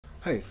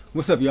Hey,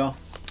 what's up, y'all?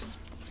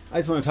 I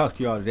just want to talk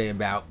to y'all today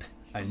about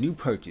a new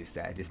purchase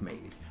that I just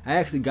made. I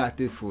actually got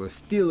this for a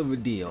steal of a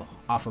deal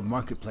off of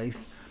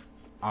Marketplace,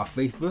 off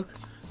Facebook.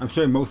 I'm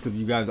sure most of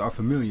you guys are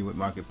familiar with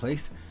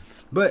Marketplace,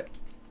 but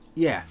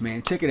yeah,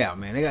 man, check it out,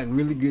 man. They got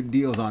really good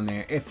deals on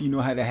there if you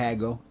know how to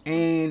haggle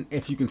and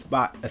if you can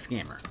spot a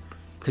scammer.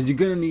 Because you're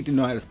going to need to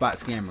know how to spot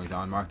scammers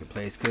on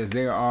Marketplace because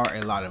there are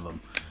a lot of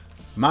them.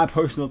 My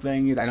personal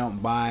thing is I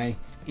don't buy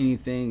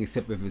anything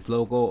except if it's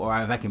local or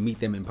if I can meet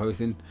them in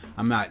person.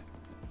 I'm not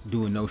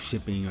doing no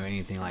shipping or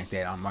anything like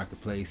that on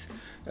Marketplace.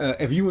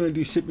 If you want to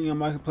do shipping on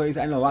Marketplace,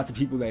 I know lots of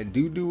people that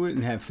do it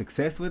and have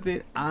success with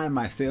it. I'm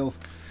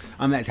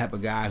that type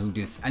of guy who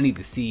just, I need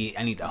to see it,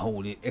 I need to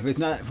hold it. If it's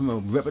not from a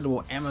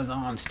reputable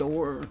Amazon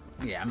store,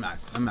 yeah,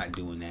 I'm not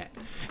doing that.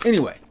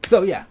 Anyway,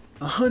 so yeah,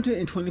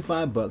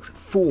 $125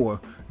 for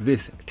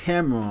this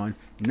Tamron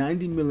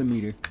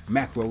 90mm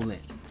macro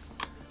lens.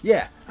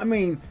 Yeah, I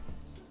mean,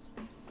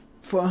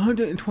 for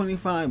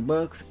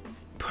 $125,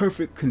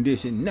 perfect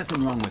condition,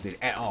 nothing wrong with it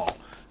at all.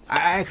 I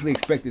actually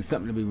expected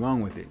something to be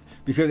wrong with it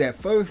because at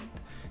first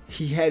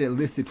he had it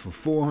listed for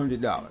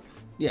 $400.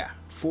 Yeah,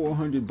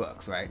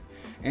 $400, right?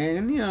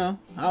 And you know,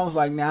 I was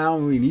like, nah, I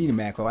don't really need a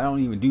macro. I don't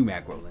even do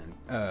macro lens.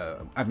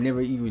 I've never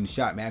even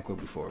shot macro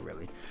before,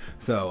 really,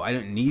 so I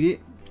didn't need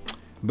it.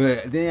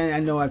 But then I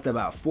know after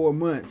about 4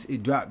 months,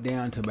 it dropped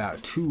down to about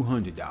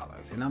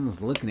 $200. And I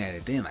was looking at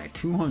it then like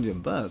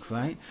 $200,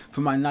 right? For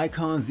my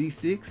Nikon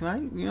Z6,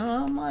 right? You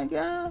know, I'm like,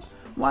 yeah,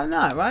 why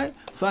not, right?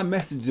 So I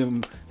messaged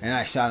him and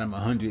I shot him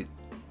 $100,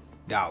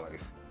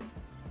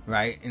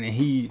 right? And then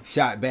he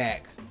shot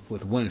back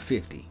with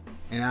 $150.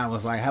 And I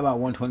was like, how about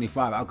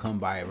 $125? I'll come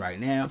buy it right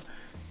now.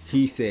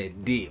 He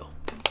said, deal.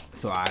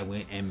 So I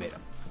went and met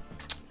him.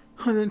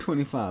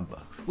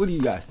 $125. What do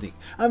you guys think?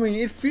 I mean,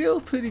 it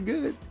feels pretty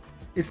good.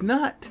 It's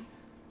not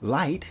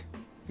light.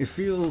 It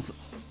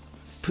feels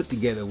put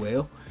together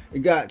well.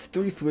 It got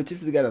 3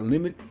 switches. It got a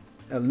limit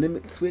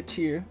switch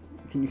here.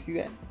 Can you see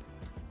that?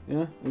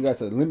 Yeah, we got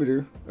the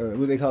limiter,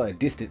 what they call it, a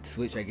distance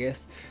switch, I guess.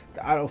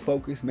 The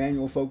autofocus,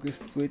 manual focus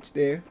switch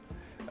there.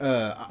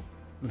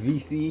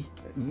 VC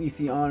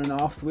on and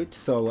off switch.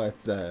 So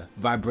that's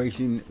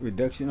vibration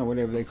reduction or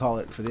whatever they call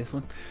it for this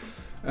one.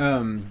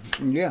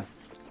 Yeah,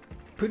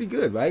 pretty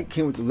good, right?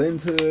 Came with the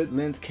lens hood,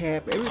 lens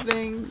cap,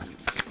 everything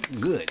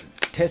good.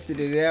 Tested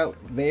it out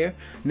there.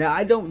 Now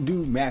I don't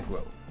do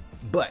macro,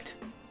 but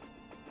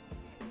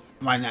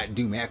why not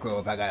do macro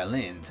if I got a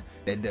lens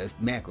that does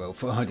macro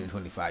for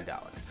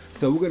 $125?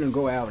 So we're gonna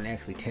go out and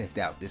actually test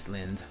out this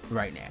lens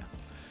right now.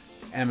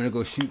 And I'm gonna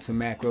go shoot some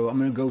macro. I'm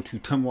gonna go to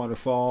Tamron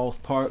Falls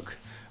Park.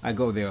 I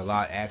go there a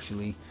lot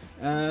actually.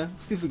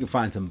 See if we can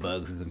find some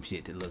bugs and some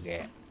shit to look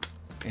at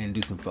and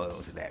do some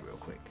photos of that real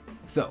quick.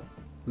 So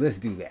let's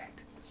do that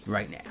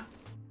right now.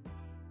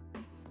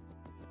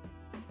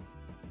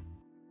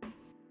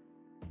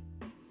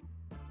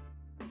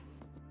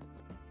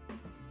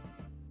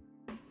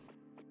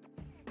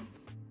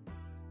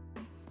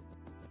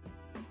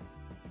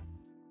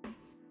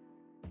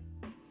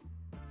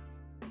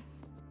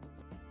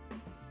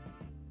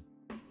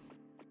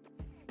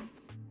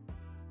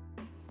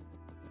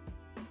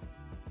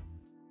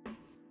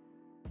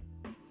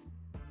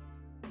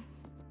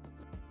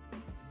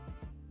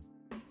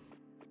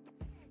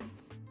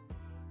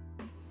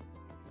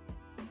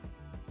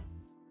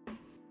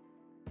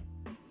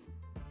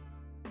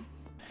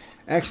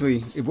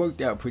 Actually, it worked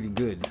out pretty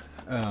good.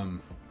 I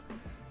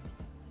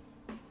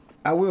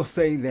will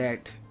say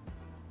that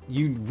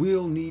you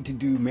will need to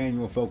do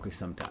manual focus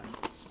sometimes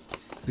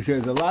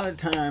because a lot of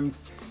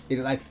times it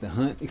likes to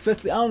hunt.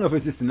 Especially, I don't know if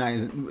it's just the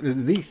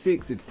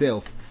Z6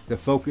 itself. The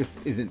focus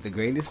isn't the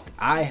greatest.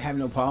 I have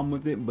no problem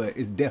with it, but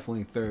it's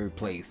definitely third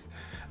place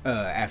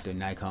after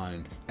Nikon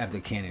and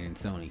after Canon and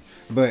Sony.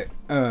 But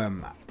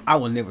I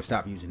will never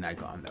stop using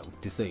Nikon though.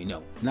 Just so you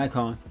know,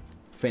 Nikon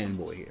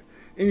fanboy here.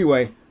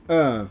 Anyway.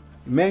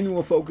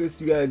 Manual focus,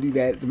 you gotta do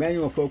that. The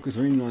manual focus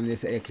ring on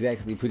this is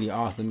actually pretty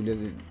awesome.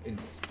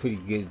 It's pretty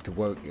good to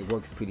work. It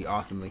works pretty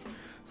awesomely.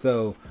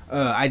 So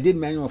I did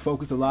manual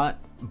focus a lot,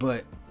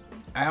 but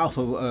I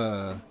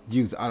also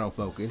used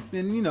autofocus,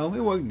 and you know it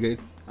worked good.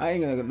 I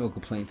ain't gonna get no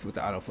complaints with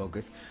the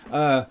autofocus.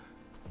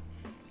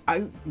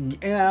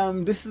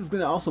 This is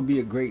gonna also be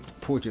a great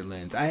portrait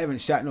lens. I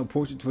haven't shot no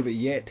portraits with it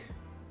yet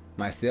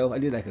myself. I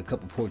did like a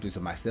couple portraits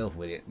of myself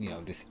with it, you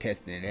know, just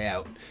testing it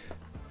out.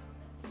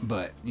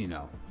 But you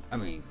know, I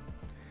mean,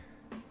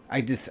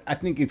 I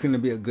think it's gonna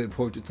be a good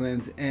portrait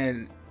lens,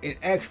 and it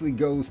actually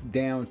goes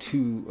down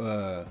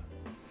to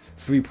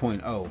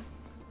 3.0.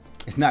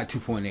 It's not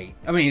 2.8.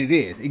 I mean, it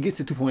is. It gets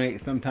to 2.8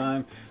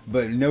 sometime,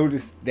 but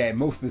notice that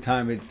most of the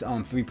time it's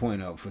on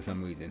 3.0 for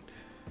some reason.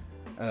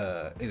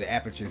 The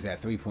aperture is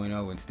at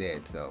 3.0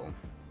 instead, so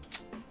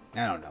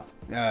I don't know.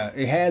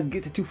 It has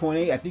get to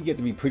 2.8. I think you have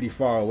to be pretty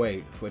far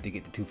away for it to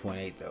get to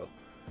 2.8 though.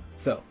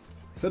 So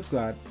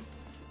subscribe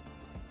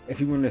if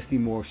you want to see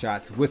more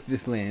shots with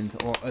this lens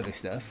or other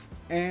stuff,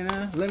 and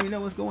let me know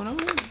what's going on.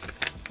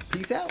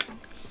 Peace out.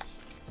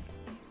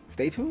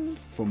 Stay tuned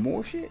for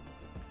more shit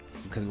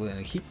because we're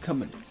gonna keep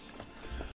coming.